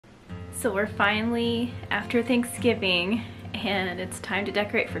So we're finally after Thanksgiving and it's time to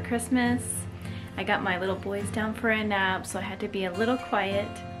decorate for Christmas. I got my little boys down for a nap, so I had to be a little quiet.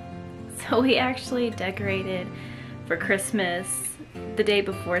 So we actually decorated for Christmas the day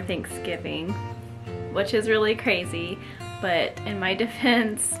before Thanksgiving, which is really crazy. But in my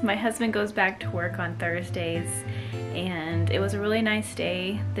defense, my husband goes back to work on Thursdays and it was a really nice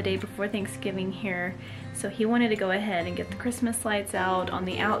day the day before Thanksgiving here. So he wanted to go ahead and get the Christmas lights out on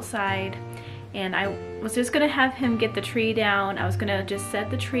the outside, and I was just gonna have him get the tree down. I was gonna just set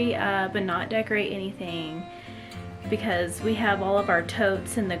the tree up and not decorate anything because we have all of our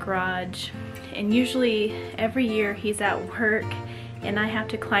totes in the garage, and usually every year he's at work and I have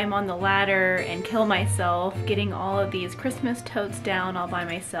to climb on the ladder and kill myself getting all of these Christmas totes down all by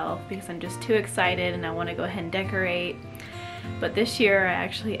myself because I'm just too excited and I want to go ahead and decorate. But this year I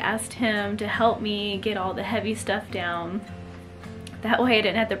actually asked him to help me get all the heavy stuff down. That way I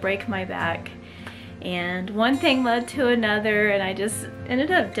didn't have to break my back. And one thing led to another, and I just ended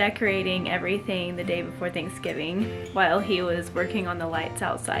up decorating everything the day before Thanksgiving while he was working on the lights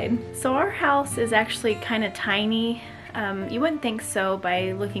outside. So our house is actually kind of tiny. You wouldn't think so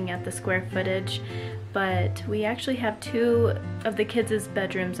by looking at the square footage, but we actually have 2 of the kids'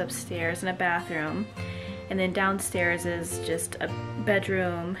 bedrooms upstairs and a bathroom, and then downstairs is just a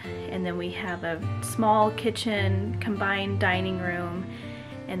bedroom, and then we have a small kitchen, combined dining room,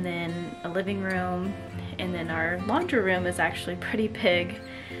 and then a living room, and then our laundry room is actually pretty big,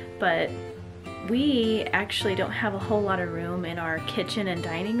 but we actually don't have a whole lot of room in our kitchen and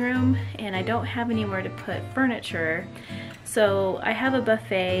dining room, and I don't have anywhere to put furniture. So I have a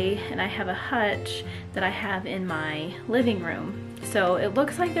buffet and I have a hutch that I have in my living room. So it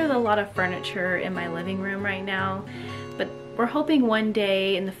looks like there's a lot of furniture in my living room right now, but we're hoping one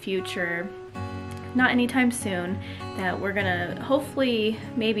day in the future, not anytime soon, that we're gonna hopefully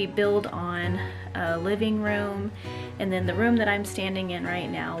maybe build on a living room, and then the room that I'm standing in right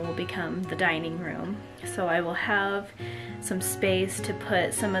now will become the dining room. So I will have some space to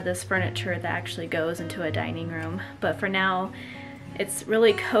put some of this furniture that actually goes into a dining room. But for now, it's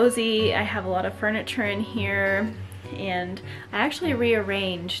really cozy. I have a lot of furniture in here, and I actually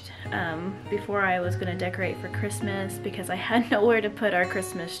rearranged before I was gonna decorate for Christmas because I had nowhere to put our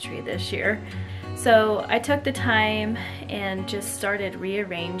Christmas tree this year. So I took the time and just started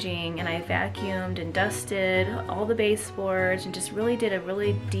rearranging, and I vacuumed and dusted all the baseboards and just really did a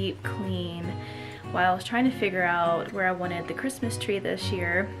really deep clean while I was trying to figure out where I wanted the Christmas tree this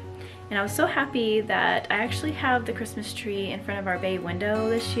year. And I was so happy that I actually have the Christmas tree in front of our bay window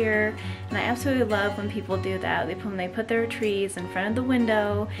this year, and I absolutely love when people do that. When they put their trees in front of the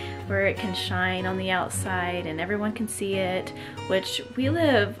window where it can shine on the outside and everyone can see it, which we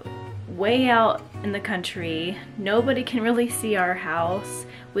live way out in the country. Nobody can really see our house.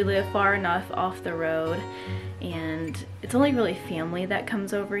 We live far enough off the road, and it's only really family that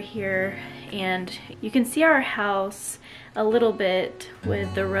comes over here, and you can see our house a little bit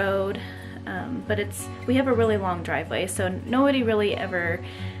with the road, but we have a really long driveway, so nobody really ever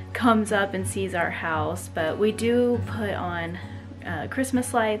comes up and sees our house. But we do put on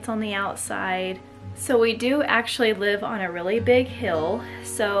Christmas lights on the outside. So we do actually live on a really big hill.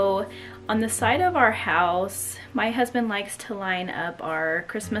 So on the side of our house, my husband likes to line up our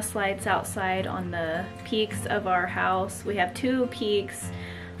Christmas lights outside on the peaks of our house. We have 2 peaks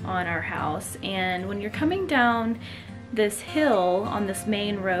on our house, and when you're coming down this hill on this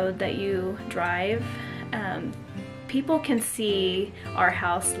main road that you drive, people can see our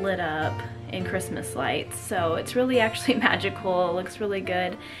house lit up in Christmas lights. So it's really actually magical. It looks really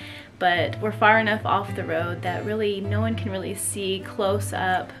good. But we're far enough off the road that really no one can really see close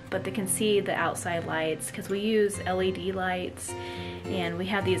up, but they can see the outside lights because we use LED lights, and we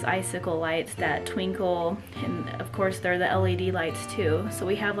have these icicle lights that twinkle, and of course they're the LED lights too. So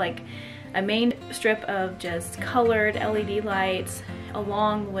we have like a main strip of just colored LED lights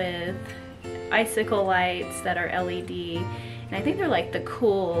along with icicle lights that are LED, and I think they're like the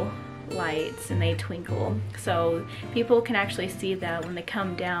cool lights and they twinkle, so people can actually see that when they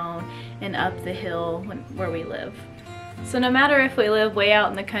come down and up the hill where we live. So no matter if we live way out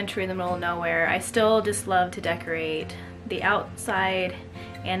in the country in the middle of nowhere, I still just love to decorate the outside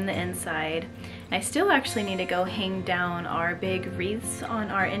and the inside. And I still actually need to go hang down our big wreaths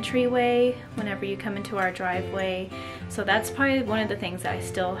on our entryway whenever you come into our driveway, so that's probably one of the things that I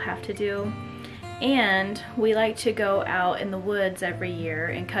still have to do. And we like to go out in the woods every year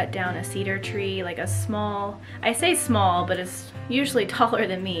and cut down a cedar tree, like a small, I say small, but it's usually taller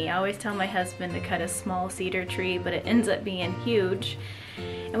than me. I always tell my husband to cut a small cedar tree, but it ends up being huge.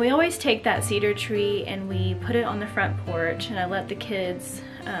 And we always take that cedar tree and we put it on the front porch, and I let the kids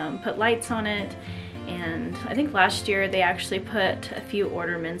put lights on it. And I think last year they actually put a few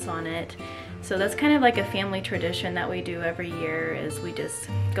ornaments on it. So that's kind of like a family tradition that we do every year, is we just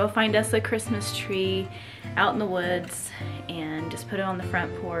go find us a Christmas tree out in the woods and just put it on the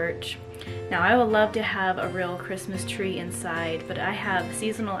front porch. Now I would love to have a real Christmas tree inside, but I have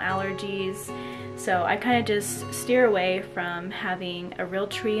seasonal allergies, so I kind of just steer away from having a real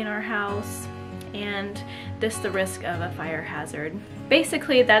tree in our house and the risk of a fire hazard.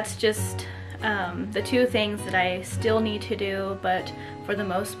 Basically that's just the two things that I still need to do, but for the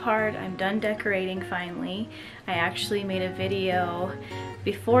most part I'm done decorating finally. I actually made a video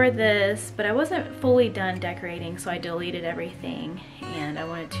before this, but I wasn't fully done decorating, so I deleted everything, and I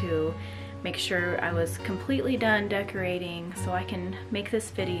wanted to make sure I was completely done decorating so I can make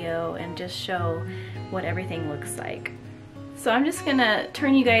this video and just show what everything looks like. So I'm just gonna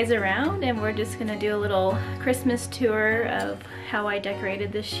turn you guys around and we're just gonna do a little Christmas tour of how I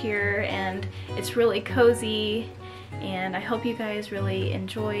decorated this year, and it's really cozy, and I hope you guys really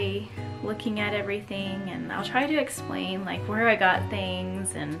enjoy looking at everything, and I'll try to explain like where I got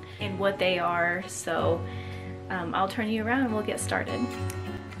things and what they are. So I'll turn you around and we'll get started.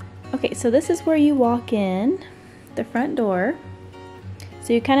 Okay, so this is where you walk in, the front door.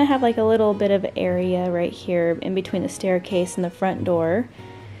 So you kind of have like a little bit of area right here in between the staircase and the front door.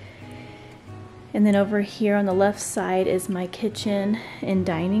 And then over here on the left side is my kitchen and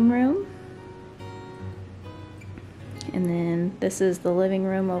dining room. And then this is the living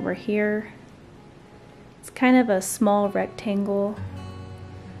room over here. It's kind of a small rectangle.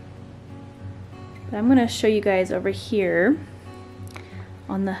 But I'm going to show you guys over here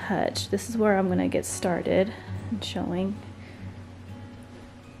on the hutch. This is where I'm going to get started and showing.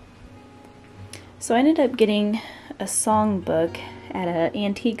 So I ended up getting a songbook at an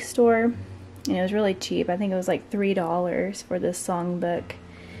antique store, and it was really cheap. I think it was like $3 for this songbook.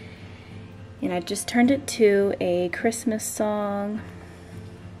 And I just turned it to a Christmas song.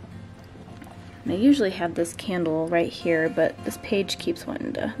 And I usually have this candle right here, but this page keeps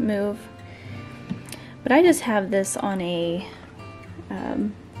wanting to move. But I just have this on a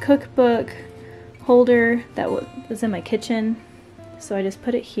cookbook holder that was in my kitchen. So I just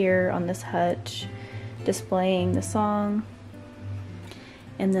put it here on this hutch, displaying the song.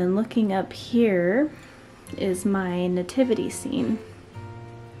 And then looking up here is my nativity scene.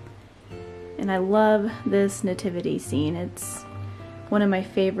 And I love this nativity scene. It's one of my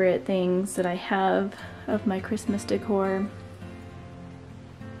favorite things that I have of my Christmas decor.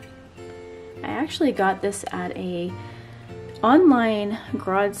 I actually got this at a online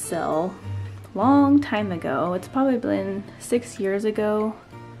garage sale long time ago. It's probably been 6 years ago.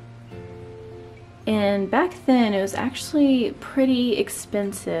 And back then it was actually pretty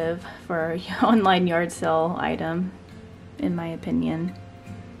expensive for an online yard sale item, in my opinion.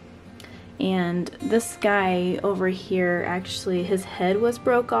 And this guy over here, actually his head was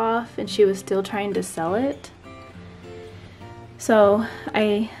broke off and she was still trying to sell it. So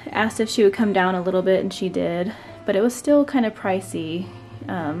I asked if she would come down a little bit, and she did, but it was still kind of pricey.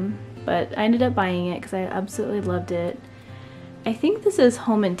 But I ended up buying it because I absolutely loved it. I think this is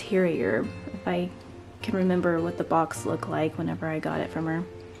home interior, if I can remember what the box looked like whenever I got it from her.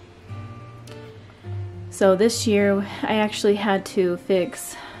 So this year I actually had to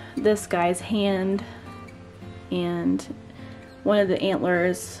fix this guy's hand, and one of the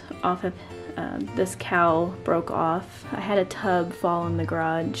antlers off of this cow broke off. I had a tub fall in the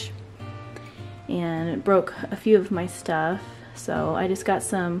garage and it broke a few of my stuff. So I just got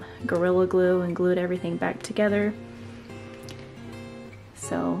some Gorilla Glue and glued everything back together.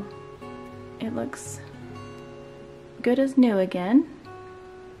 So it looks good as new again.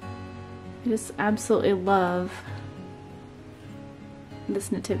 I just absolutely love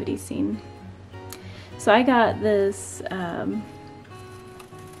this nativity scene. So I got this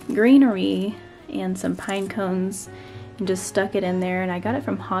greenery and some pine cones and just stuck it in there, and I got it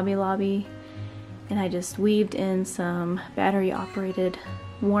from Hobby Lobby. And I just weaved in some battery operated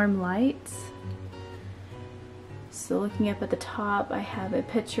warm lights. So looking up at the top, I have a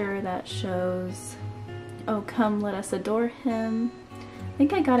picture that shows, "Oh, come let us adore him." I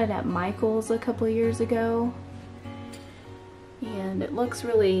think I got it at Michael's a couple of years ago. And it looks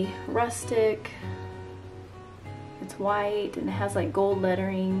really rustic. It's white and it has like gold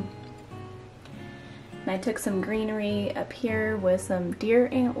lettering. And I took some greenery up here with some deer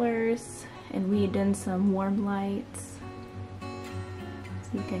antlers and weaved in some warm lights,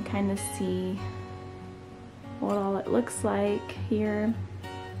 so you can kind of see what all it looks like here.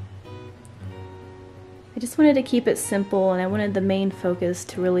 I just wanted to keep it simple, and I wanted the main focus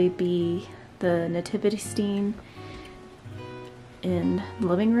to really be the nativity scene in the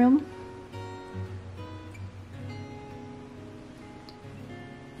living room.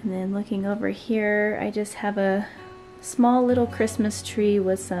 And then looking over here, I just have a small little Christmas tree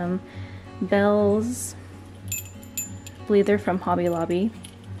with some bells. I believe they're from Hobby Lobby.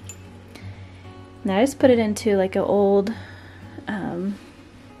 Now I just put it into like an old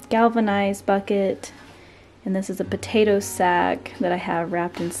galvanized bucket, and this is a potato sack that I have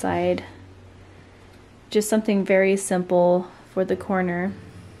wrapped inside. Just something very simple for the corner.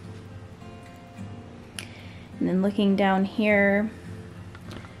 And then looking down here,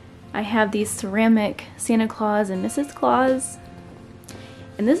 I have these ceramic Santa Claus and Mrs. Claus.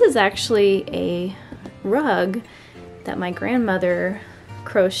 And this is actually a rug that my grandmother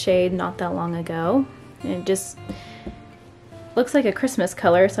crocheted not that long ago. And it just looks like a Christmas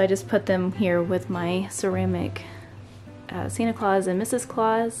color, so I just put them here with my ceramic Santa Claus and Mrs.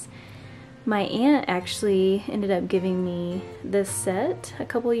 Claus. My aunt actually ended up giving me this set a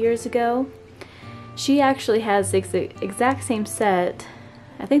couple years ago. She actually has the exact same set.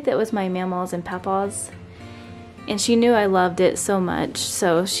 I think that was my Mama's and Papa's, and she knew I loved it so much,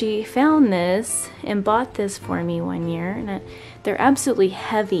 so she found this and bought this for me one year, and they're absolutely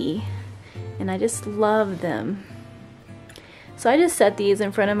heavy, and I just love them. So I just set these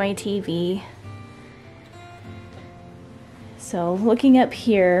in front of my TV. So looking up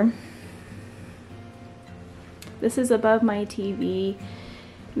here, this is above my TV,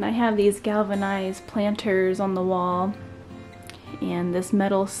 and I have these galvanized planters on the wall. And this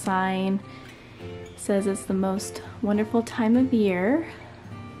metal sign says it's the most wonderful time of year.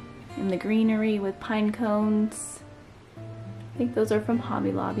 And the greenery with pine cones. I think those are from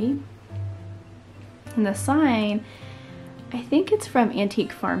Hobby Lobby. And the sign, I think it's from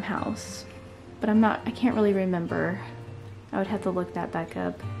Antique Farmhouse, but I can't really remember. I would have to look that back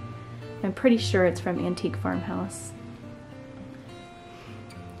up. I'm pretty sure it's from Antique Farmhouse.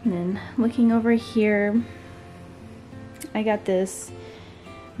 And then looking over here, I got this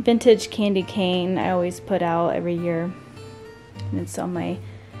vintage candy cane I always put out every year, and it's on my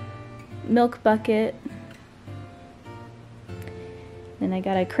milk bucket. Then I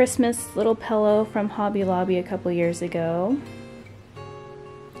got a Christmas little pillow from Hobby Lobby a couple years ago.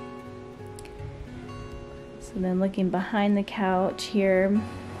 So then looking behind the couch here,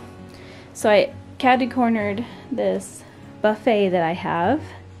 so I caddy-cornered this buffet that I have.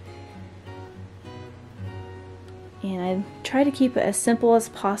 And I try to keep it as simple as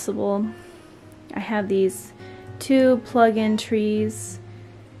possible. I have these 2 plug-in trees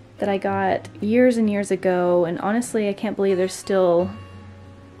that I got years and years ago, and honestly I can't believe they're still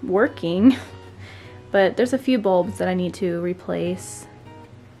working. But there's a few bulbs that I need to replace.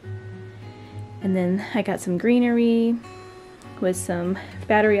 And then I got some greenery with some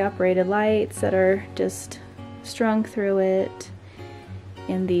battery operated lights that are just strung through it.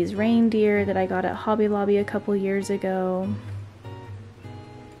 And these reindeer that I got at Hobby Lobby a couple years ago.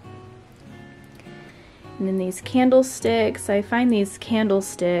 And then these candlesticks. I find these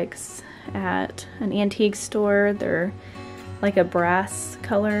candlesticks at an antique store. They're like a brass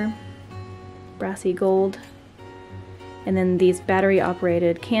color, brassy gold. And then these battery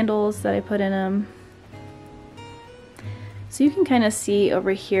operated candles that I put in them. So you can kind of see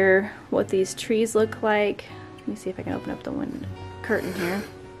over here what these trees look like. Let me see if I can open up the window. Curtain here.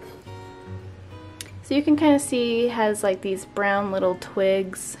 So you can kind of see it has like these brown little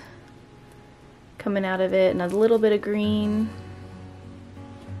twigs coming out of it and a little bit of green.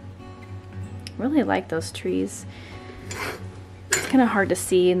 Really like those trees. It's kind of hard to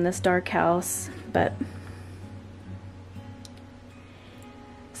see in this dark house, but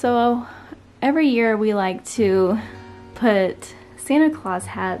so every year we like to put Santa Claus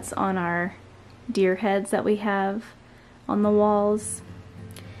hats on our deer heads that we have on the walls,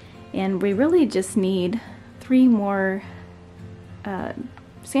 and we really just need 3 more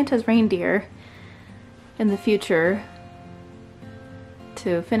Santa's reindeer in the future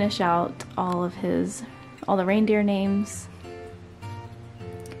to finish out all the reindeer names.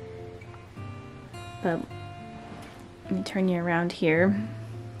 But let me turn you around here.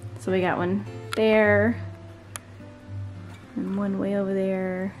 So we got one there and one way over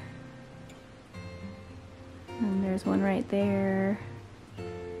there. And there's one right there.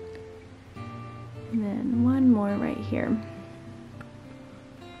 And then one more right here.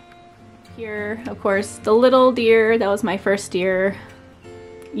 Here, of course, the little deer, that was my first deer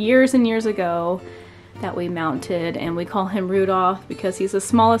years and years ago that we mounted, and we call him Rudolph because he's the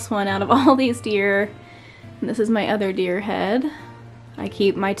smallest one out of all these deer. And this is my other deer head. I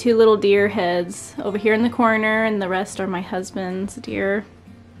keep my two little deer heads over here in the corner, and the rest are my husband's deer.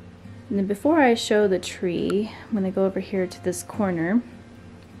 And then before I show the tree, I'm going to go over here to this corner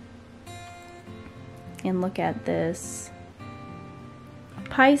and look at this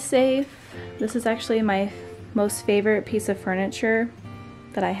pie safe. This is actually my most favorite piece of furniture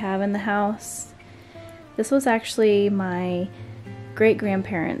that I have in the house. This was actually my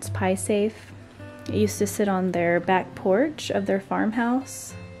great-grandparents' pie safe. It used to sit on their back porch of their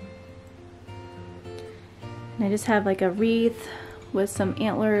farmhouse. And I just have like a wreath with some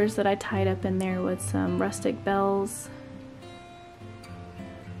antlers that I tied up in there with some rustic bells.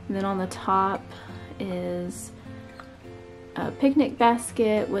 And then on the top is a picnic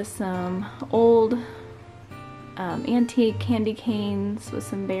basket with some old antique candy canes with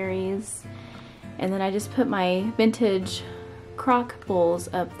some berries. And then I just put my vintage crock bowls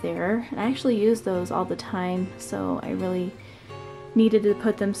up there. And I actually use those all the time, so I really needed to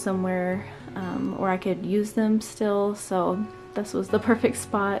put them somewhere where I could use them still. So this was the perfect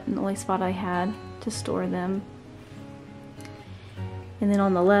spot and the only spot I had to store them. And then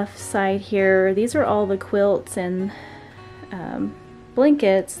on the left side here, these are all the quilts and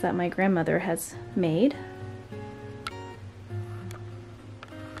blankets that my grandmother has made.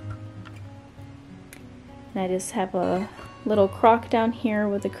 And I just have a little crock down here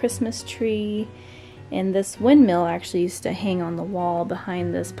with a Christmas tree, and this windmill actually used to hang on the wall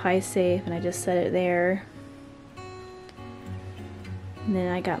behind this pie safe, and I just set it there. And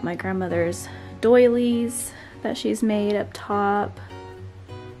then I got my grandmother's doilies that she's made up top,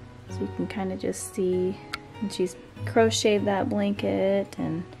 so you can kind of just see, and she's crocheted that blanket,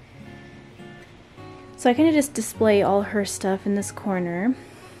 and so I kind of just display all her stuff in this corner.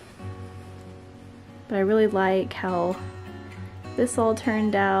 But I really like how this all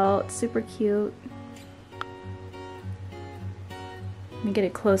turned out, super cute. Let me get a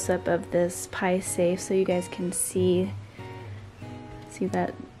close-up of this pie safe so you guys can see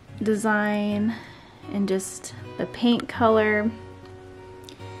that design and just the paint color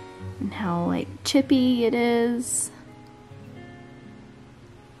and how like chippy it is.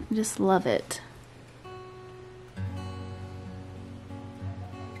 I just love it.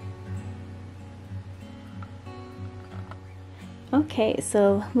 Okay,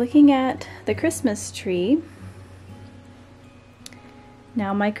 so looking at the Christmas tree.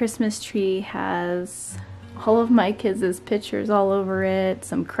 Now my Christmas tree has all of my kids' pictures all over it,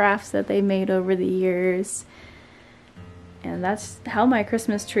 some crafts that they made over the years. And that's how my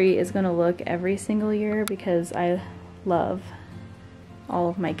Christmas tree is going to look every single year, because I love all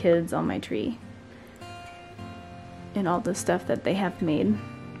of my kids on my tree and all the stuff that they have made.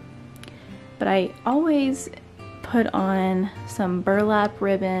 But I always put on some burlap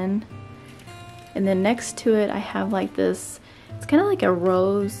ribbon, and then next to it I have like this, it's kind of like a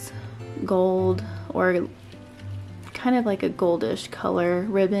rose gold or kind of like a goldish color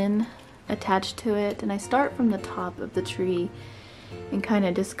ribbon attached to it, and I start from the top of the tree and kind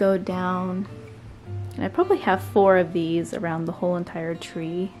of just go down, and I probably have 4 of these around the whole entire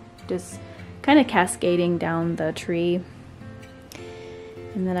tree, just kind of cascading down the tree.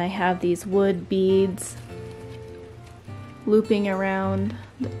 And then I have these wood beads looping around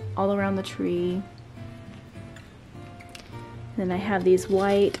all around the tree. Then I have these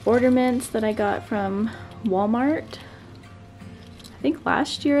white ornaments that I got from Walmart, I think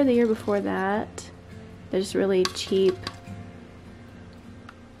last year or the year before that. They're just really cheap.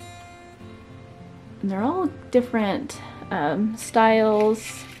 And they're all different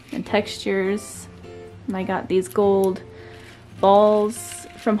styles and textures. And I got these gold balls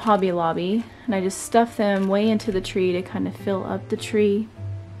from Hobby Lobby, and I just stuffed them way into the tree to kind of fill up the tree.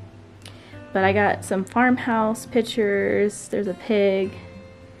 But I got some farmhouse pictures. There's a pig.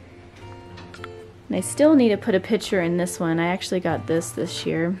 And I still need to put a picture in this one. I actually got this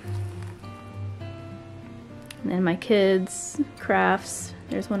year. And then my kids' crafts.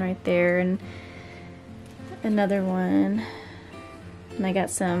 There's one right there, and another one. And I got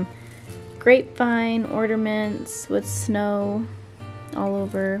some grapevine ornaments with snow all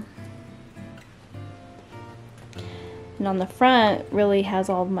over. And on the front really has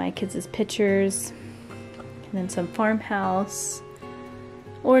all of my kids' pictures, and then some farmhouse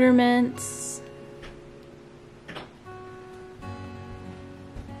ornaments.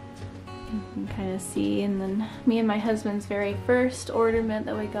 You can kind of see, and then me and my husband's very first ornament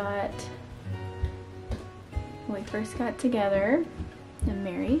that we got when we first got together and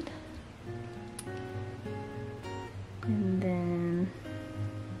married. And then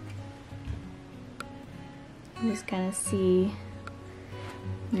you just kind of see,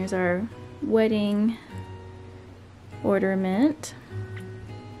 there's our wedding ornament.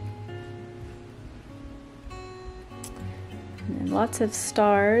 lots of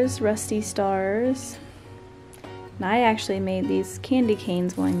stars, rusty stars. And I actually made these candy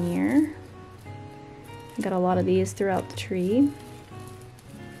canes one year. I got a lot of these throughout the tree.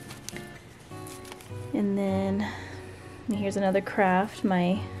 And then here's another craft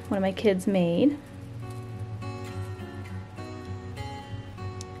one of my kids made.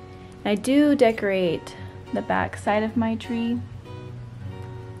 I do decorate the back side of my tree.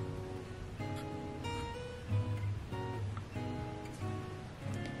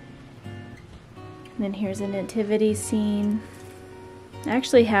 And then here's a nativity scene. I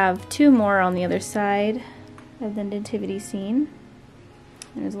actually have two more on the other side of the nativity scene.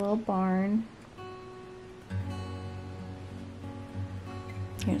 There's a little barn.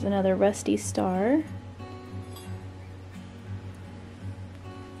 Here's another rusty star.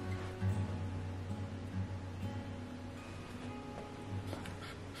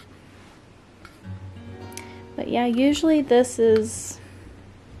 But yeah, usually this is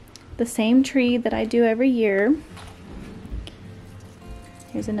the same tree that I do every year.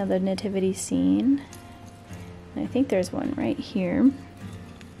 Here's another nativity scene. I think there's one right here.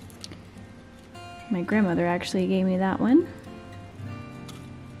 My grandmother actually gave me that one.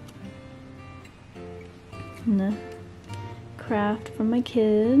 And the craft from my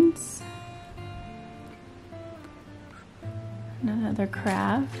kids. Another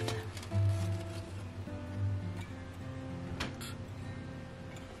craft.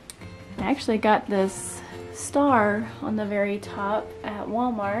 I actually got this star on the very top at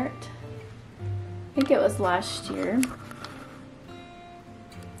Walmart. I think it was last year.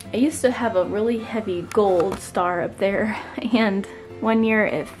 I used to have a really heavy gold star up there, and one year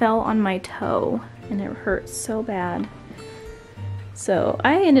it fell on my toe and it hurt so bad. So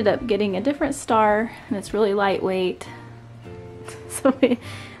I ended up getting a different star, and it's really lightweight. So I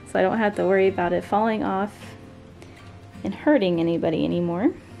don't have to worry about it falling off and hurting anybody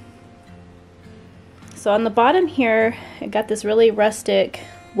anymore. So on the bottom here, I got this really rustic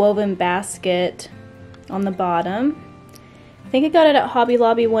woven basket on the bottom. I think I got it at Hobby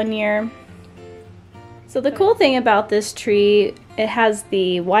Lobby one year. So the cool thing about this tree, it has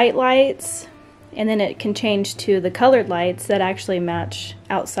the white lights, and then it can change to the colored lights that actually match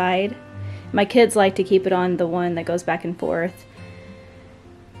outside. My kids like to keep it on the one that goes back and forth.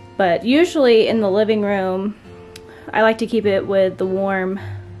 But usually in the living room, I like to keep it with the warm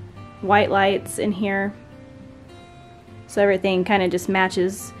white lights in here, so everything kind of just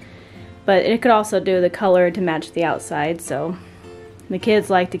matches, but it could also do the color to match the outside, so the kids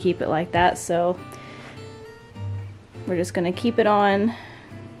like to keep it like that, so we're just going to keep it on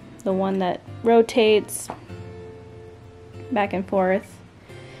the one that rotates back and forth.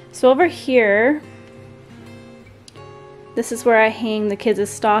 So over here, this is where I hang the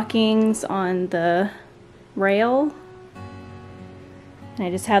kids' stockings on the rail. And I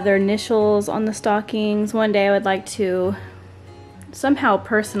just have their initials on the stockings. One day I would like to somehow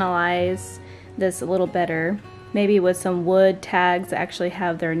personalize this a little better. Maybe with some wood tags that actually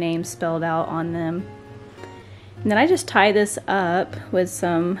have their names spelled out on them. And then I just tie this up with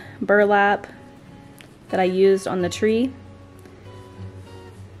some burlap that I used on the tree.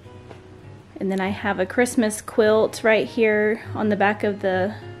 And then I have a Christmas quilt right here on the back of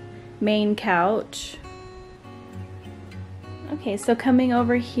the main couch. Okay, so coming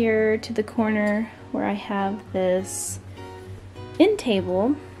over here to the corner where I have this end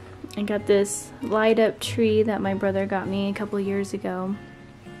table, I got this light up tree that my brother got me a couple years ago.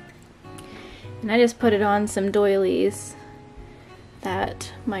 And I just put it on some doilies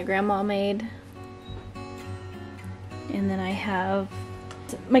that my grandma made. And then I have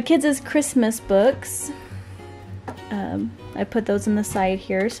my kids' Christmas books. I put those in the side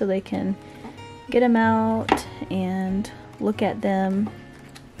here so they can get them out and look at them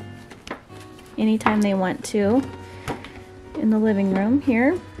anytime they want to in the living room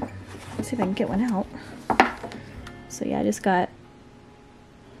here. Let's see if I can get one out. So yeah, I just got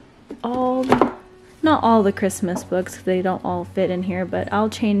not all the Christmas books, they don't all fit in here, but I'll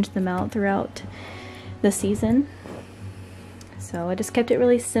change them out throughout the season. So I just kept it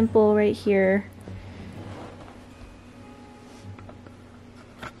really simple right here.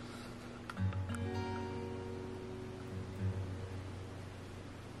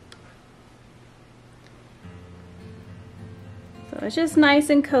 So it's just nice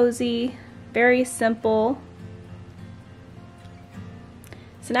and cozy, very simple.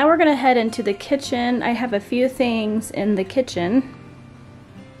 So now we're gonna head into the kitchen. I have a few things in the kitchen.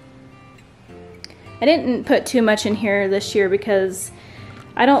 I didn't put too much in here this year because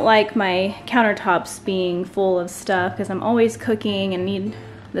I don't like my countertops being full of stuff because I'm always cooking and need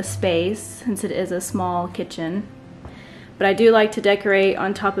the space since it is a small kitchen. but I do like to decorate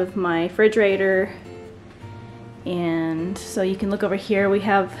on top of my refrigerator. And so you can look over here, we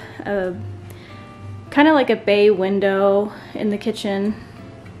have a kind of like a bay window in the kitchen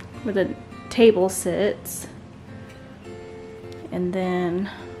where the table sits. And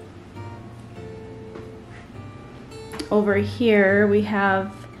then over here we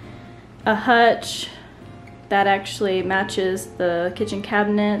have a hutch that actually matches the kitchen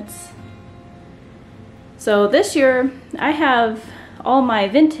cabinets. So this year I have all my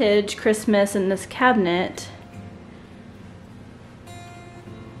vintage Christmas in this cabinet.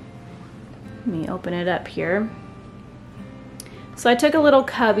 Let me open it up here. So I took a little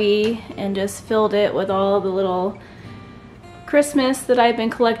cubby and just filled it with all the little Christmas that I've been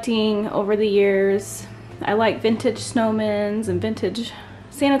collecting over the years. I like vintage snowmen and vintage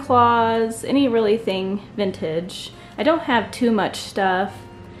Santa Claus, any really thing vintage. I don't have too much stuff.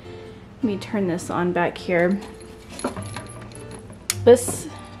 Let me turn this on back here. This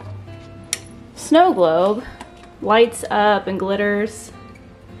snow globe lights up and glitters,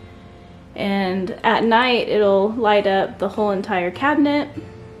 and at night it'll light up the whole entire cabinet,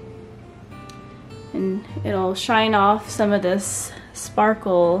 and it'll shine off some of this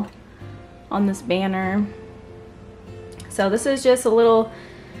sparkle on this banner. So this is just a little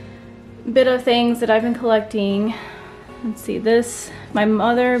bit of things that I've been collecting. Let's see, this, my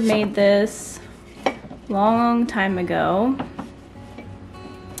mother made this long time ago.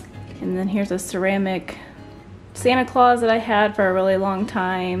 And then here's a ceramic Santa Claus that I had for a really long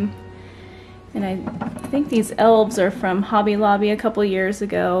time. And I think these elves are from Hobby Lobby a couple years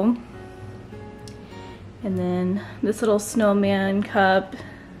ago. And then this little snowman cup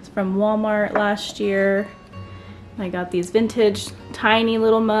is from Walmart last year. I got these vintage tiny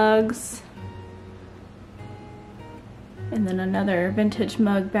little mugs. And then another vintage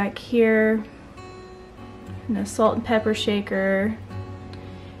mug back here. And a salt and pepper shaker.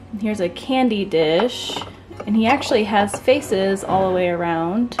 And here's a candy dish. And he actually has faces all the way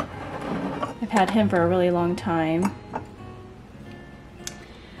around. I've had him for a really long time.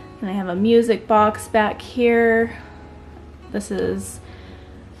 And I have a music box back here. This is,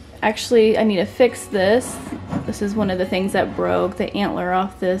 actually I need to fix this. This is one of the things that broke, the antler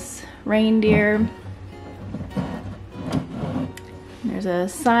off this reindeer. There's a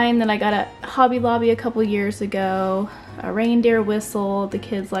sign that I got at Hobby Lobby a couple years ago. A reindeer whistle the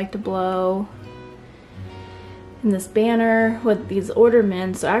kids like to blow. And this banner with these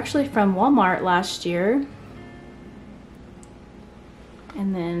ornaments are actually from Walmart last year.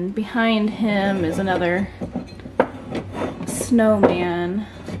 And then behind him is another snowman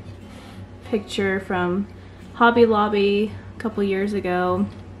picture from Hobby Lobby a couple years ago.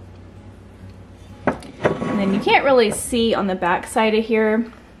 And then you can't really see on the back side of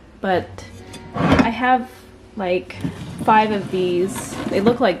here, but I have like 5 of these. They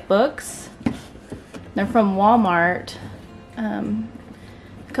look like books. They're from Walmart.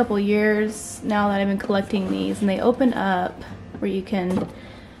 A couple years now that I've been collecting these, and they open up where you can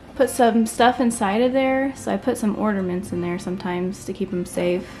put some stuff inside of there. So I put some ornaments in there sometimes to keep them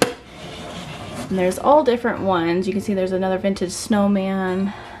safe. And there's all different ones. You can see there's another vintage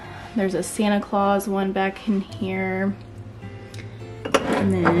snowman. There's a Santa Claus one back in here.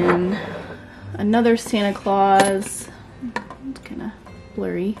 And then another Santa Claus. It's kind of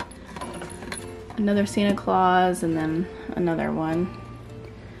blurry. Another Santa Claus, and then another one.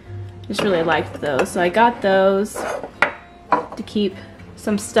 Just really liked those. So I got those to keep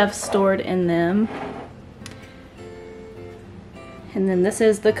some stuff stored in them. And then this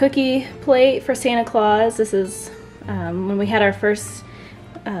is the cookie plate for Santa Claus. This is when we had our first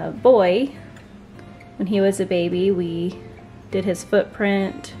boy. When he was a baby, we did his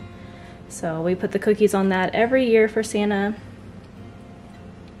footprint. So we put the cookies on that every year for Santa.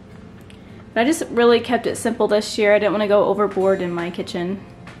 But I just really kept it simple this year. I didn't want to go overboard in my kitchen.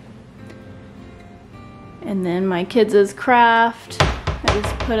 And then my kids' craft, I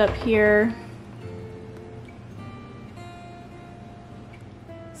just put up here.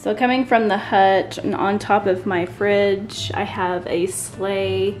 So coming from the hutch and on top of my fridge, I have a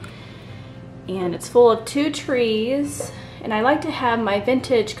sleigh, and it's full of 2 trees. And I like to have my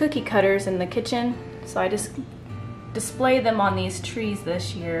vintage cookie cutters in the kitchen, so I just display them on these trees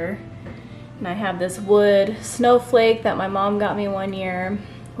this year. And I have this wood snowflake that my mom got me one year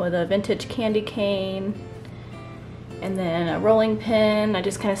with a vintage candy cane, and then a rolling pin. I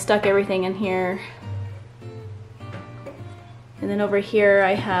just kind of stuck everything in here. And then over here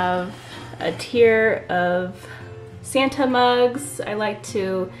I have a tier of Santa mugs. I like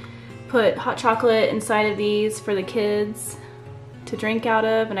to put hot chocolate inside of these for the kids to drink out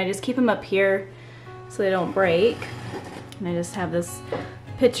of, and I just keep them up here so they don't break. And I just have this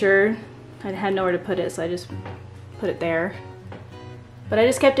picture. I had nowhere to put it, so I just put it there. But I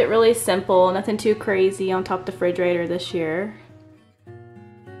just kept it really simple, nothing too crazy on top of the refrigerator this year.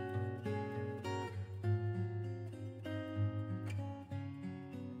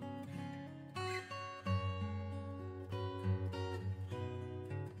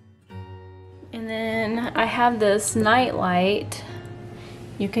 And then I have this night light.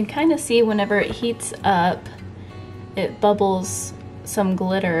 You can kind of see whenever it heats up, it bubbles some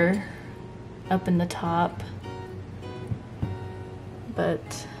glitter up in the top.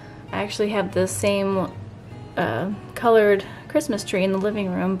 But I actually have the same colored Christmas tree in the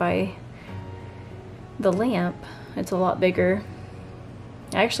living room by the lamp. It's a lot bigger.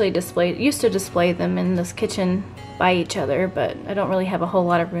 I actually used to display them in this kitchen by each other, but I don't really have a whole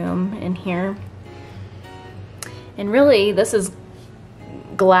lot of room in here. And really, this is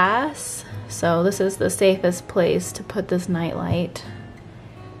glass, so this is the safest place to put this nightlight,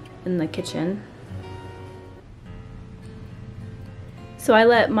 in the kitchen. So I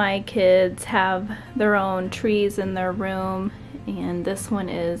let my kids have their own trees in their room, and this one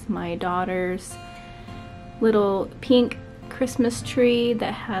is my daughter's little pink Christmas tree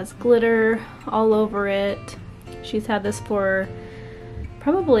that has glitter all over it. She's had this for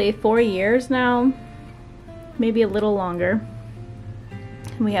probably 4 years now, maybe a little longer.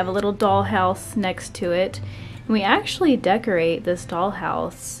 And we have a little dollhouse next to it. And we actually decorate this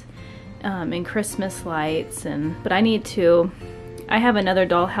dollhouse in Christmas lights, but I have another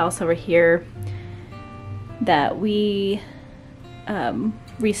dollhouse over here that we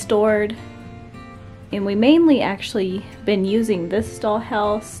restored, and we mainly actually been using this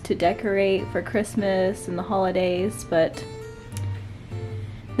dollhouse to decorate for Christmas and the holidays, but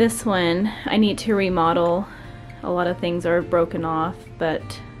this one I need to remodel. A lot of things are broken off,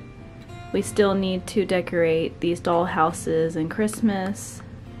 but we still need to decorate these dollhouses in Christmas.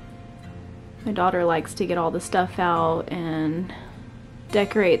 My daughter likes to get all the stuff out and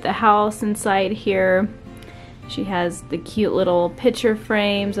decorate the house inside here. She has the cute little picture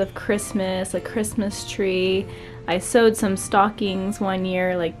frames of Christmas, a Christmas tree. I sewed some stockings one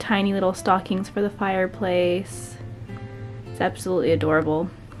year, like tiny little stockings for the fireplace. It's absolutely adorable.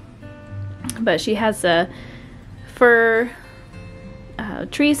 But she has a fur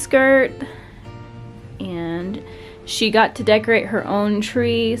tree skirt, and she got to decorate her own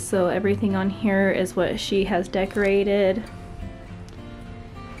tree, so everything on here is what she has decorated.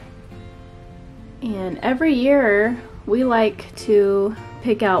 And every year we like to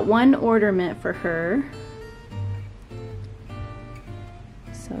pick out one ornament for her.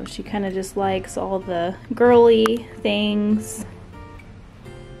 So she kind of just likes all the girly things.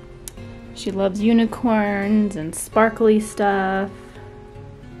 She loves unicorns and sparkly stuff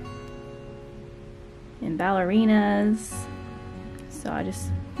and ballerinas. So I just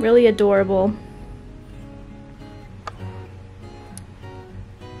really adorable.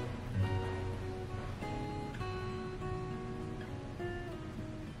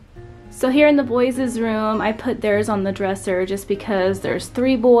 So here in the boys' room, I put theirs on the dresser just because there's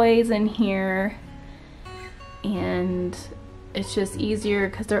 3 boys in here, and it's just easier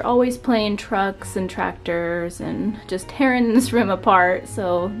because they're always playing trucks and tractors and just tearing this room apart.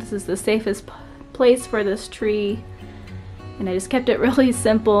 So this is the safest place for this tree, and I just kept it really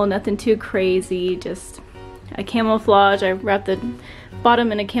simple, nothing too crazy, just a camouflage. I wrapped the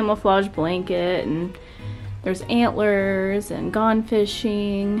bottom in a camouflage blanket, and there's antlers and gone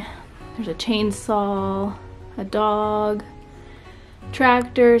fishing. There's a chainsaw, a dog,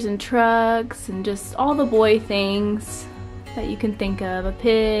 tractors and trucks, and just all the boy things that you can think of, a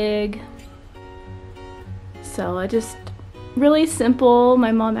pig. So I just really simple.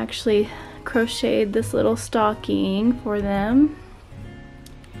 My mom actually crocheted this little stocking for them.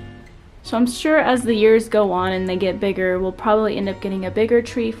 So I'm sure as the years go on and they get bigger, we'll probably end up getting a bigger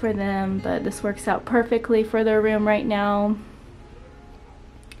tree for them, but this works out perfectly for their room right now.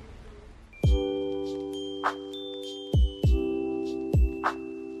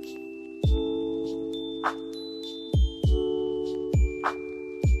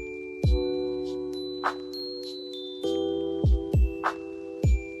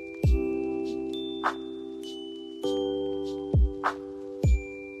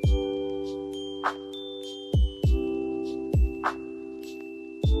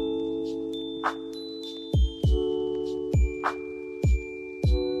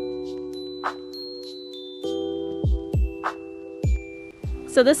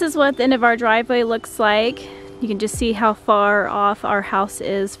 So this is what the end of our driveway looks like. You can just see how far off our house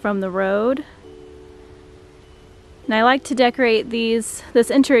is from the road. And I like to decorate this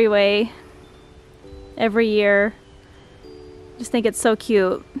entryway every year Just think it's so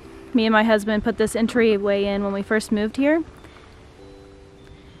cute. Me and my husband put this entryway in when we first moved here.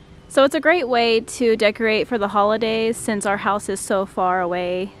 So it's a great way to decorate for the holidays since our house is so far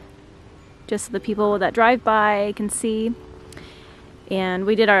away. Just so the people that drive by can see. And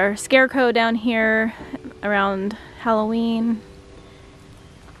we did our scarecrow down here around Halloween.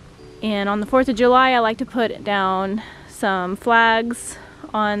 And on the 4th of July, I like to put down some flags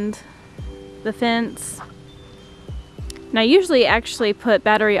on the fence. And I usually actually put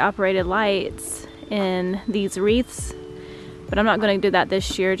battery operated lights in these wreaths, but I'm not going to do that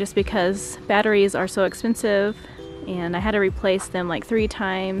this year just because batteries are so expensive and I had to replace them like 3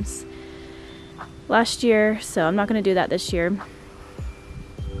 times last year, so I'm not going to do that this year.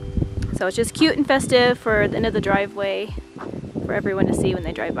 So it's just cute and festive for the end of the driveway for everyone to see when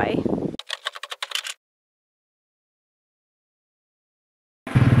they drive by.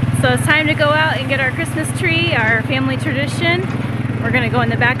 So it's time to go out and get our Christmas tree, our family tradition. We're gonna go in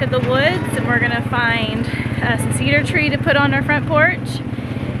the back of the woods and we're gonna find some cedar tree to put on our front porch.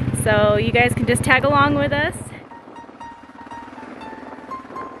 So you guys can just tag along with us.